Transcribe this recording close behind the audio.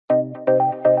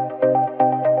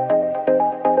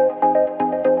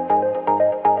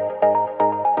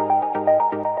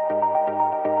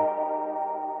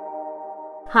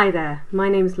Hi there, my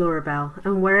name is Laura Bell,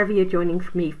 and wherever you're joining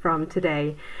me from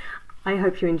today, I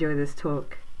hope you enjoy this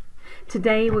talk.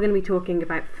 Today we're going to be talking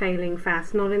about failing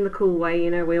fast, not in the cool way,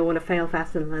 we all want to fail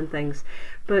fast and learn things,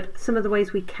 but some of the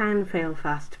ways we can fail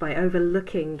fast by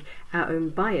overlooking our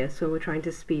own bias when we're trying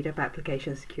to speed up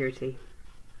application security.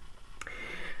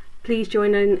 Please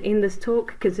join in this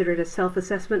talk. Consider it a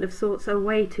self-assessment of sorts, a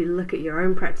way to look at your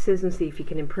own practices and see if you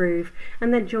can improve,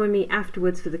 and then join me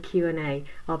afterwards for the Q&A.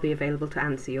 I'll be available to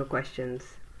answer your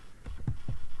questions.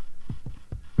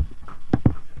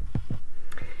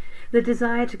 The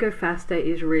desire to go faster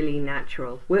is really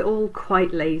natural. We're all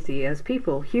quite lazy as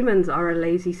people. Humans are a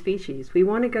lazy species. We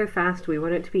want to go fast, we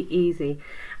want it to be easy,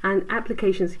 and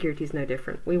application security is no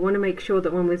different. We want to make sure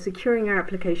that when we're securing our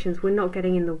applications, we're not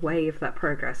getting in the way of that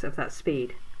progress, of that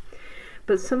speed.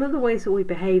 But some of the ways that we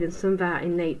behave and some of our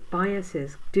innate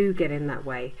biases do get in that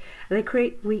way. They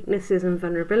create weaknesses and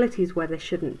vulnerabilities where there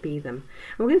shouldn't be them.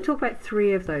 And we're going to talk about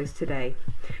 3 of those today.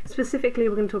 Specifically,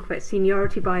 we're going to talk about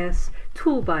seniority bias,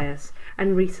 tool bias,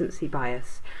 and recency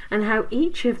bias, and how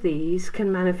each of these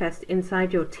can manifest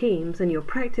inside your teams and your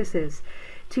practices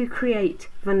to create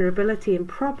vulnerability and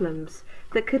problems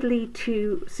that could lead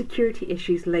to security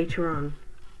issues later on.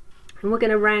 And we're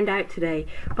going to round out today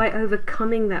by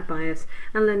overcoming that bias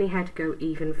and learning how to go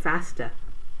even faster.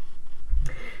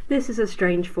 This is a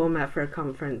strange format for a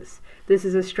conference. This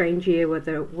is a strange year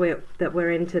that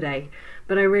we're in today,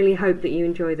 but I really hope that you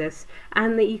enjoy this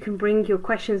and that you can bring your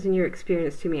questions and your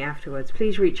experience to me afterwards.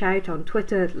 Please reach out on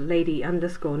Twitter,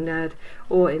 lady_nerd,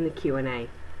 or in the Q&A.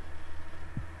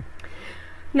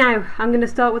 Now, I'm going to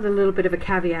start with a little bit of a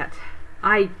caveat.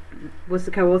 I was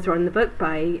the co-author on the book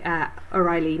by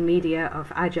O'Reilly Media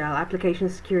of Agile Application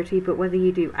Security, but whether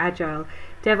you do Agile,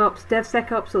 DevOps,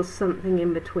 DevSecOps, or something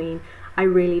in between, I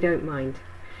really don't mind.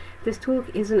 This talk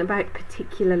isn't about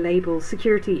particular labels.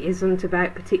 Security isn't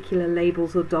about particular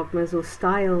labels or dogmas or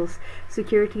styles.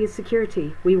 Security is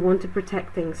security. We want to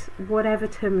protect things, whatever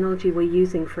terminology we're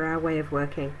using for our way of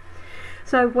working.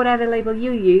 So whatever label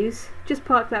you use, just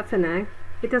park that for now.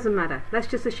 It doesn't matter. Let's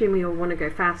just assume we all want to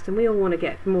go fast and we all want to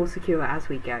get more secure as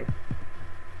we go.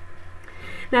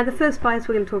 Now, the first bias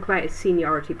we're going to talk about is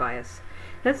seniority bias.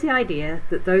 That's the idea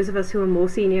that those of us who are more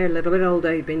senior, a little bit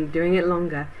older, who've been doing it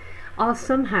longer, are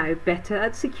somehow better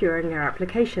at securing our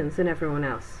applications than everyone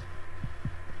else.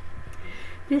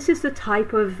 This is the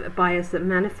type of bias that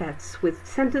manifests with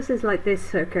sentences like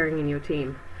this occurring in your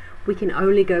team. We can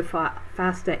only go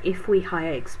faster if we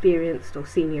hire experienced or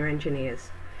senior engineers.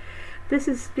 This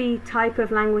is the type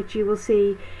of language you will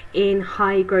see in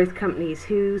high growth companies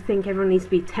who think everyone needs to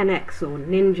be 10x or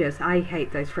ninjas. I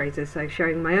hate those phrases, so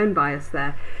showing my own bias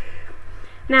there.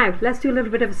 Now, let's do a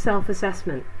little bit of a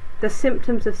self-assessment. The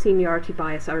symptoms of seniority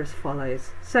bias are as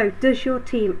follows. So, does your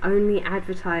team only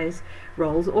advertise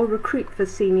roles or recruit for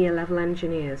senior level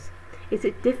engineers? Is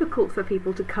it difficult for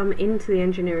people to come into the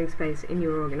engineering space in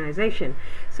your organization?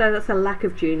 So that's a lack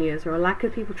of juniors or a lack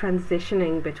of people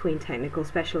transitioning between technical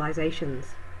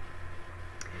specializations.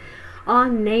 Are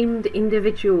named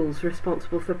individuals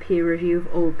responsible for peer review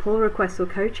of all pull requests or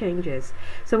code changes?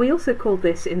 So we also call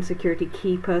this in security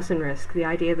key person risk, the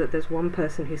idea that there's one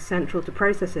person who's central to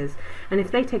processes, and if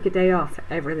they take a day off,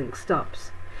 everything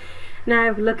stops.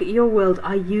 Now, look at your world.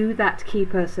 Are you that key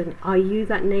person? Are you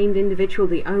that named individual,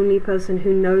 the only person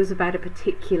who knows about a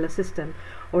particular system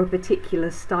or a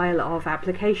particular style of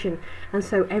application, and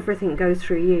so everything goes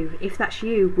through you? If that's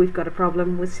you, we've got a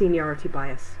problem with seniority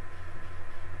bias.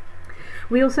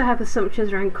 We also have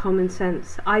assumptions around common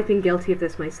sense. I've been guilty of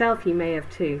this myself, you may have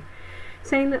too.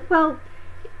 Saying that, well,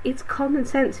 it's common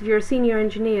sense. If you're a senior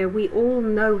engineer, we all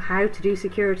know how to do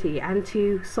security and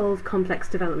to solve complex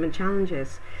development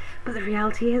challenges. But the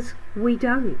reality is, we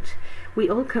don't. We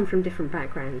all come from different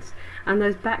backgrounds, and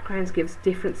those backgrounds give us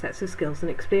different sets of skills and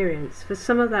experience. For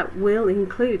some of that will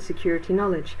include security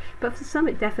knowledge, but for some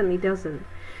it definitely doesn't.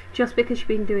 Just because you've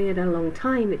been doing it a long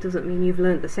time, it doesn't mean you've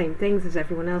learnt the same things as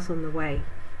everyone else on the way.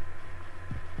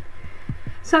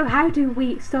 So how do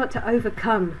we start to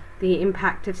overcome the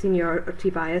impact of seniority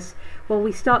bias? Well,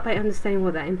 we start by understanding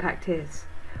what that impact is.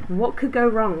 What could go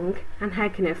wrong, and how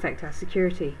can it affect our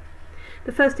security?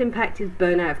 The first impact is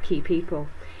burnout of key people.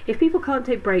 If people can't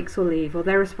take breaks or leave, or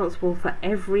they're responsible for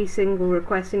every single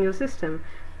request in your system,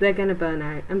 they're going to burn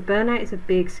out. And burnout is a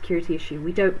big security issue.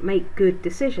 We don't make good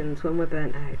decisions when we're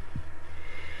burnt out.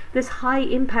 There's high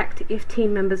impact if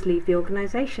team members leave the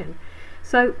organization.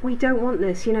 So we don't want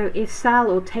this. If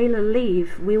Sal or Taylor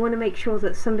leave, we want to make sure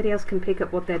that somebody else can pick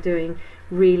up what they're doing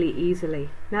really easily.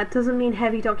 Now, it doesn't mean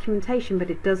heavy documentation, but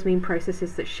it does mean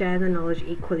processes that share the knowledge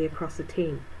equally across the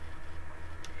team.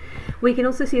 We can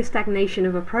also see a stagnation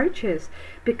of approaches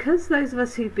because those of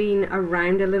us who've been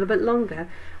around a little bit longer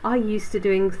are used to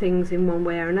doing things in one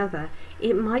way or another.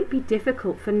 It might be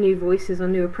difficult for new voices or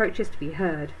new approaches to be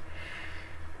heard.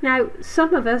 Now,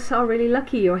 some of us are really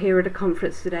lucky you're here at a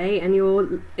conference today and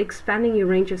you're expanding your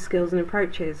range of skills and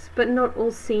approaches, but not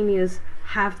all seniors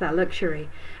have that luxury,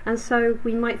 and so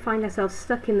we might find ourselves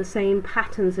stuck in the same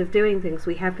patterns of doing things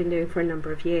we have been doing for a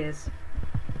number of years.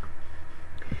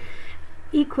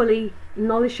 Equally,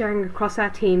 knowledge sharing across our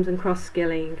teams and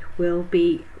cross-skilling will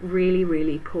be really,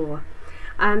 really poor,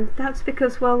 and that's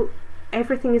because, well,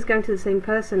 everything is going to the same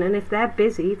person, and if they're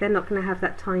busy, they're not going to have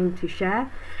that time to share,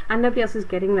 and nobody else is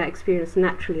getting that experience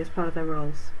naturally as part of their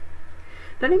roles.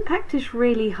 That impact is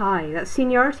really high. That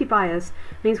seniority bias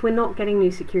means we're not getting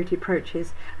new security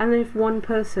approaches, and then if one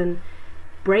person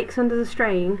breaks under the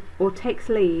strain or takes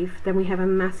leave, then we have a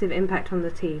massive impact on the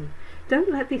team.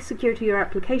 Don't let the security of your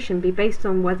application be based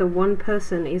on whether one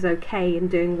person is okay and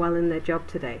doing well in their job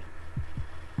today.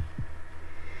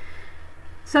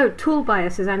 So tool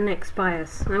bias is our next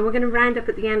bias. Now we're going to round up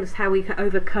at the end as how we can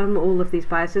overcome all of these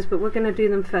biases, but we're going to do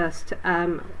them first,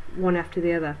 one after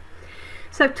the other.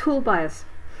 So tool bias.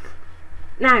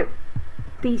 Now,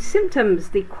 the symptoms,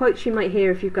 the quotes you might hear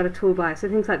if you've got a tool bias are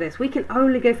things like this: we can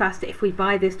only go faster if we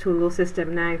buy this tool or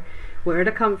system. Now, we're at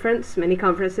a conference, many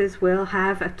conferences will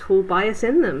have a tool bias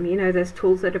in them. You know, there's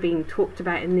tools that are being talked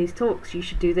about in these talks. You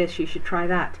should do this, you should try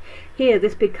that. Here,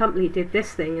 this big company did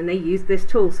this thing and they used this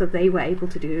tool, so they were able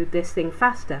to do this thing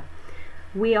faster.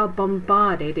 We are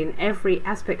bombarded in every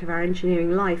aspect of our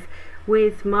engineering life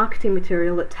with marketing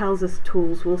material that tells us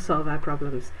tools will solve our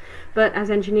problems. But as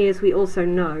engineers, we also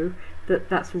know that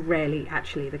that's rarely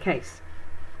actually the case.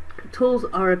 Tools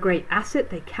are a great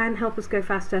asset, they can help us go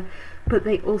faster, but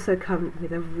they also come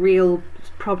with a real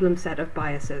problem set of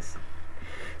biases.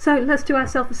 So let's do our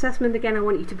self-assessment again. I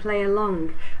want you to play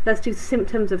along. Let's do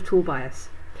symptoms of tool bias.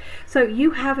 So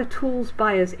you have a tools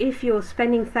bias if you're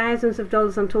spending thousands of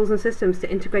dollars on tools and systems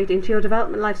to integrate into your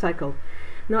development lifecycle.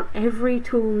 Not every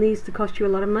tool needs to cost you a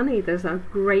lot of money. There's a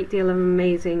great deal of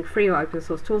amazing free or open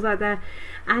source tools out there,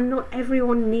 and not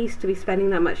everyone needs to be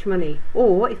spending that much money.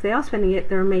 Or if they are spending it,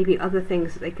 there are maybe other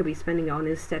things that they could be spending on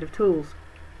instead of tools.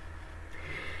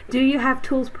 Do you have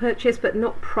tools purchased but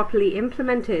not properly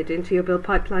implemented into your build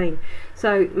pipeline?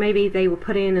 So maybe they were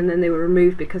put in and then they were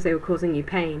removed because they were causing you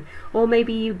pain. Or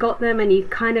maybe you got them and you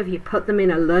put them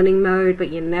in a learning mode but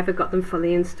you never got them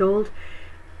fully installed.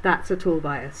 That's a tool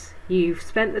bias. You've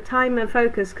spent the time and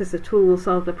focus because the tool will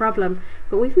solve the problem,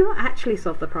 but we've not actually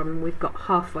solved the problem. We've got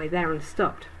halfway there and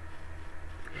stopped.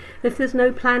 If there's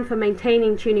no plan for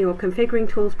maintaining, tuning or configuring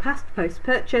tools past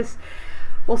post-purchase,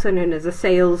 also known as a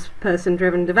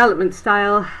salesperson-driven development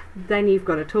style, then you've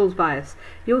got a tools bias.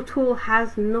 Your tool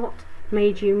has not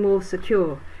made you more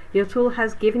secure. Your tool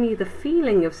has given you the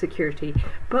feeling of security,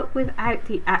 but without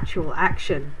the actual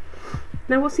action.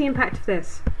 Now, what's the impact of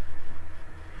this?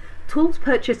 Tools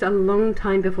purchased a long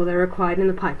time before they're required in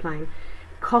the pipeline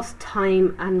cost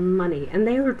time and money, and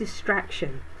they are a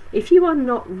distraction. If you are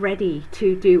not ready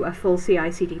to do a full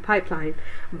CI/CD pipeline,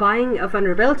 buying a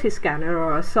vulnerability scanner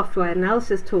or a software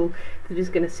analysis tool that is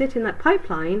going to sit in that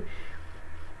pipeline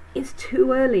is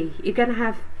too early. You're going to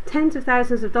have tens of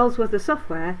thousands of dollars worth of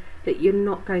software that you're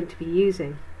not going to be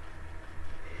using.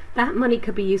 That money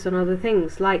could be used on other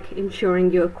things, like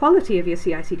ensuring your quality of your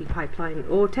CI/CD pipeline,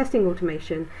 or testing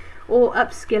automation, or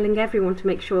upskilling everyone to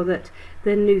make sure that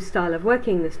the new style of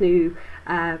working, this new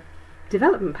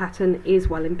development pattern, is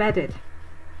well embedded.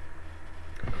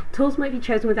 Tools might be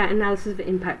chosen without analysis of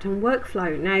impact on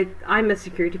workflow. Now, I'm a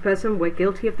security person, we're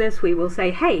guilty of this. We will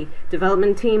say, hey,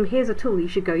 development team, here's a tool, you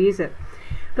should go use it.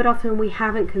 But often we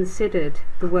haven't considered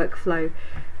the workflow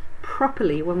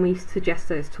properly when we suggest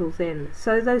those tools in.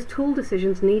 So those tool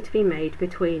decisions need to be made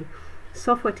between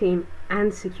software team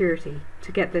and security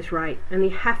to get this right, and you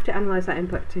have to analyze that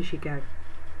input as you go.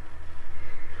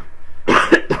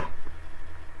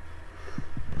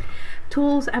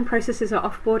 Tools and processes are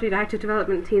offboarded out of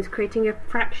development teams, creating a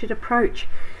fractured approach.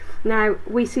 Now,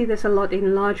 we see this a lot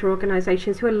in larger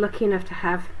organizations who are lucky enough to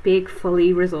have big,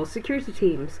 fully resourced security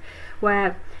teams,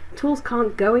 where tools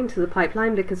can't go into the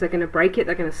pipeline because they're going to break it,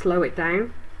 they're going to slow it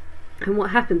down. And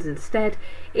what happens instead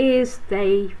is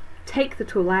they take the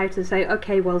tool out and say,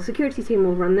 okay, well, the security team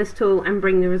will run this tool and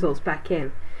bring the results back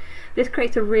in. This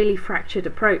creates a really fractured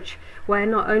approach where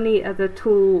not only are the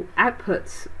tool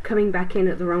outputs coming back in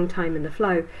at the wrong time in the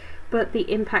flow, but the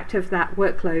impact of that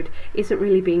workload isn't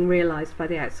really being realized by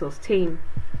the outsourced team.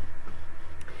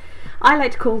 I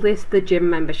like to call this the gym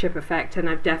membership effect, and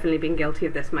I've definitely been guilty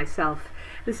of this myself.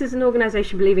 This is an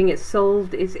organisation believing it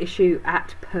solved its issue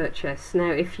at purchase.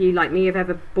 Now, if you, like me, have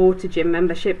ever bought a gym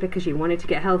membership because you wanted to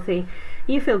get healthy,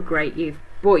 you feel great. You've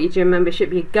bought your gym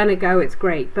membership, you're gonna go, it's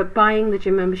great. But buying the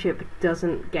gym membership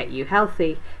doesn't get you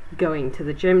healthy. Going to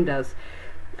the gym does.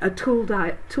 A tool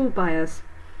bias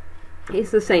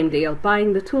is the same deal.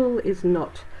 Buying the tool is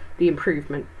not the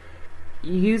improvement.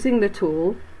 Using the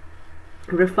tool,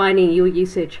 refining your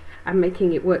usage and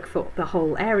making it work for the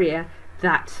whole area,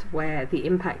 that's where the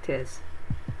impact is.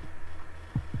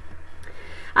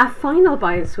 Our final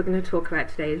bias we're going to talk about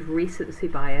today is recency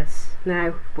bias.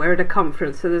 Now, we're at a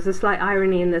conference, so there's a slight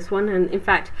irony in this one, and in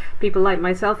fact, people like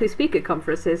myself who speak at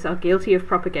conferences are guilty of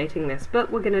propagating this,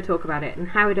 but we're going to talk about it and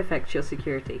how it affects your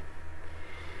security.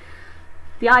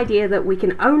 The idea that we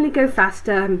can only go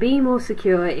faster and be more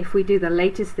secure if we do the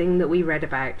latest thing that we read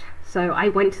about. So I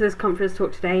went to this conference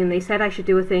talk today and they said I should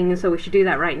do a thing, and so we should do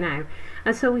that right now.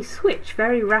 And so we switch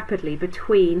very rapidly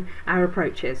between our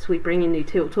approaches. We bring in new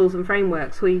tools and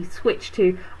frameworks. We switch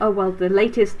to, oh well, the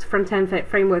latest front-end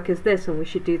framework is this and we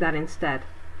should do that instead.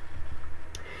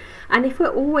 And if we're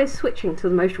always switching to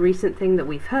the most recent thing that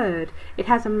we've heard, it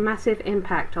has a massive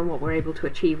impact on what we're able to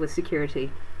achieve with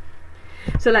security.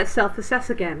 So let's self-assess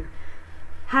again.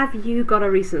 Have you got a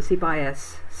recency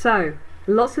bias? So,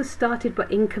 lots of started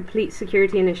but incomplete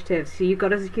security initiatives. So you've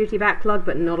got a security backlog,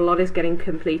 but not a lot is getting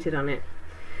completed on it.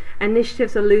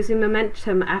 Initiatives are losing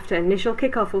momentum after initial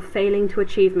kickoff or failing to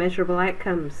achieve measurable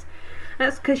outcomes.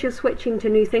 That's because you're switching to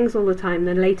new things all the time,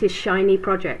 the latest shiny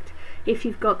project. If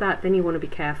you've got that, then you want to be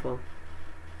careful.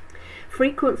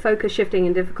 Frequent focus shifting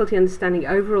and difficulty understanding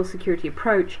overall security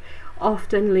approach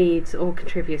often leads or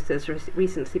contributes to this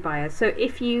recency bias. So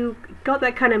if you got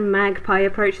that kind of magpie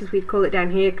approach, as we'd call it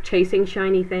down here, chasing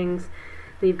shiny things,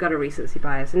 then you've got a recency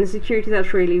bias. And in security,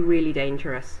 that's really, really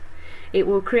dangerous. It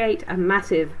will create a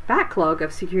massive backlog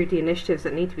of security initiatives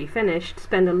that need to be finished,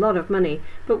 spend a lot of money,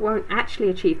 but won't actually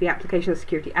achieve the application of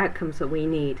security outcomes that we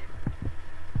need.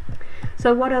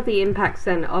 So what are the impacts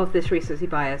then of this recency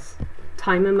bias?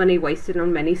 Time and money wasted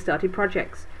on many started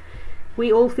projects.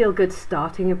 We all feel good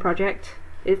starting a project.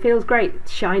 It feels great,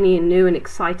 it's shiny and new and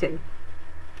exciting.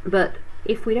 But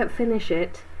if we don't finish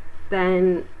it,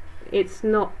 then it's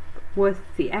not worth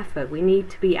the effort. We need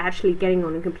to be actually getting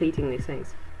on and completing these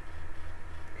things.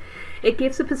 It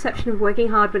gives a perception of working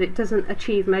hard, but it doesn't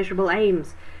achieve measurable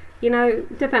aims. You know,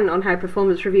 depending on how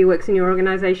performance review works in your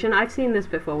organization, I've seen this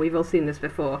before, we've all seen this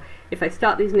before. If I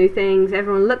start these new things,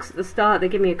 everyone looks at the start, they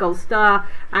give me a gold star,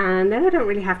 and then I don't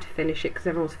really have to finish it because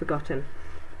everyone's forgotten.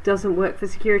 Doesn't work for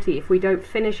security. If we don't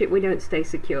finish it, we don't stay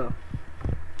secure.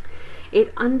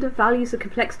 It undervalues the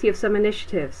complexity of some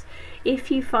initiatives.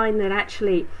 If you find that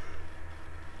actually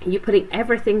you're putting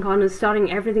everything on and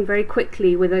starting everything very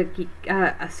quickly with a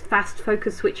fast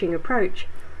focus switching approach,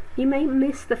 you may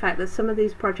miss the fact that some of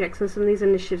these projects and some of these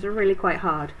initiatives are really quite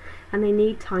hard and they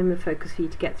need time and focus for you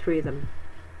to get through them.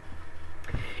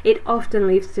 It often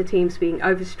leads to teams being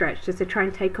overstretched as they try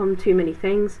and take on too many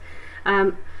things.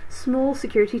 Small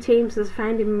security teams, as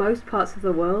found in most parts of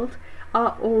the world,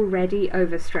 are already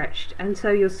overstretched, and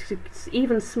so your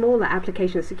even smaller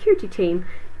application security team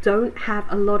don't have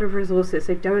a lot of resources,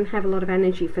 they don't have a lot of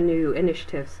energy for new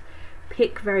initiatives.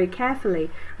 Pick very carefully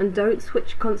and don't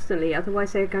switch constantly,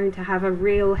 otherwise they're going to have a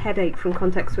real headache from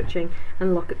context switching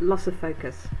and loss of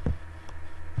focus.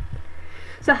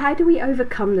 So how do we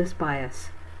overcome this bias?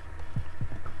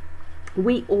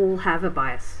 We all have a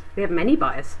bias. We have many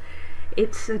bias.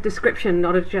 It's a description,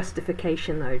 not a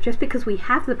justification though. Just because we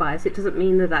have the bias, it doesn't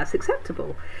mean that that's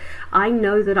acceptable. I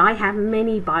know that I have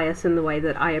many bias in the way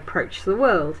that I approach the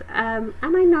world, and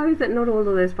I know that not all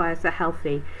of those biases are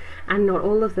healthy, and not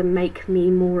all of them make me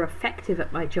more effective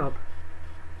at my job.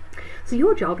 So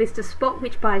your job is to spot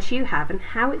which bias you have and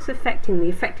how it's affecting the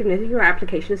effectiveness of your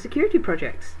application of security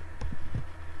projects.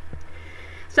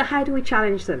 So how do we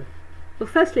challenge them? Well,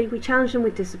 firstly, we challenge them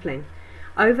with discipline.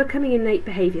 Overcoming innate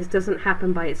behaviours doesn't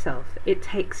happen by itself. It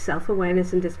takes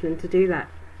self-awareness and discipline to do that.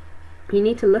 You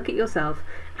need to look at yourself,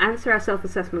 answer our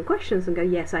self-assessment questions and go,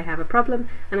 yes, I have a problem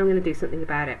and I'm going to do something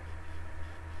about it.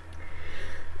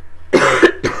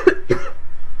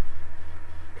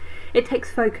 It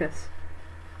takes focus.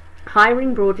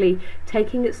 Hiring broadly,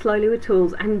 taking it slowly with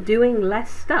tools, and doing less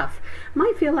stuff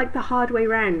might feel like the hard way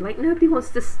round. Like nobody wants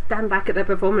to stand back at their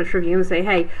performance review and say,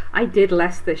 hey, I did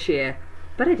less this year,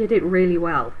 but I did it really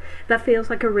well. That feels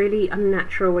like a really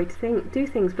unnatural way to do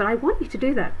things, but I want you to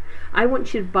do that. I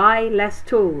want you to buy less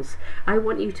tools. I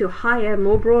want you to hire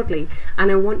more broadly,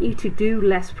 and I want you to do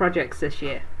less projects this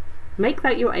year. Make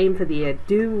that your aim for the year.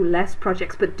 Do less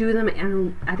projects, but do them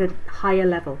at a higher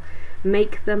level.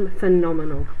 Make them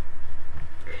phenomenal.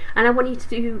 And I want you to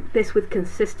do this with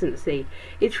consistency.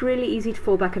 It's really easy to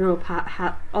fall back on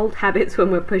old habits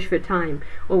when we're pushed for time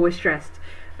or we're stressed,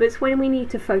 but it's when we need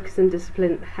to focus and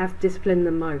have discipline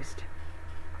the most.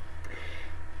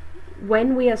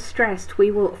 When we are stressed, we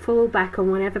will fall back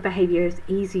on whatever behavior is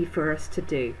easy for us to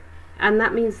do. And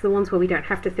that means the ones where we don't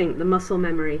have to think, the muscle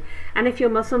memory. And if your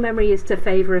muscle memory is to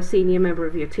favor a senior member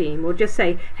of your team, or just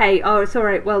say, hey, oh, it's all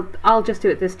right, well, I'll just do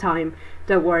it this time,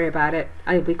 don't worry about it,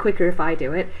 it'll be quicker if I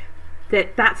do it.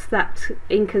 That's that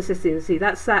inconsistency,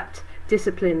 that's that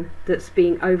discipline that's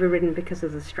being overridden because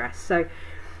of the stress. So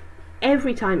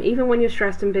every time, even when you're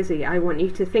stressed and busy, I want you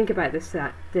to think about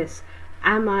this.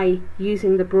 Am I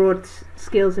using the broad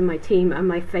skills in my team?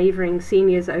 Am I favouring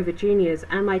seniors over juniors?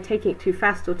 Am I taking it too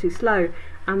fast or too slow?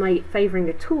 Am I favouring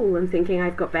a tool and thinking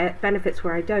I've got benefits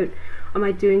where I don't? Am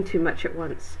I doing too much at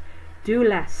once? Do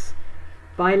less.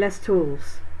 Buy less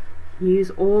tools. Use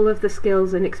all of the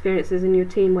skills and experiences in your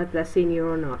team, whether they're senior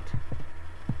or not.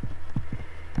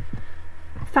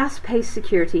 Fast-paced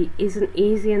security isn't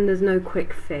easy and there's no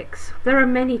quick fix. There are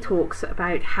many talks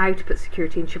about how to put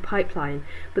security into your pipeline,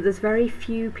 but there's very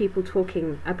few people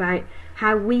talking about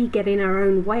how we get in our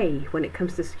own way when it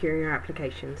comes to securing our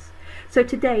applications. So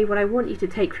today, what I want you to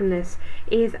take from this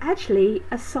is actually,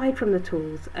 aside from the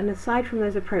tools and aside from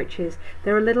those approaches,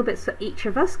 there are little bits that each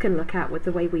of us can look at with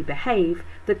the way we behave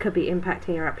that could be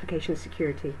impacting our application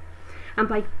security. And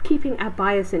by keeping our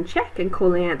bias in check and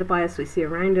calling out the bias we see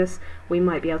around us, we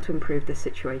might be able to improve the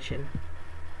situation.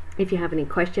 If you have any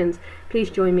questions, please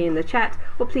join me in the chat,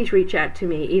 or please reach out to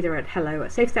me either at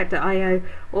hello@safestack.io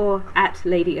or at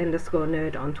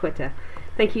lady_nerd on Twitter.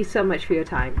 Thank you so much for your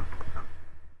time.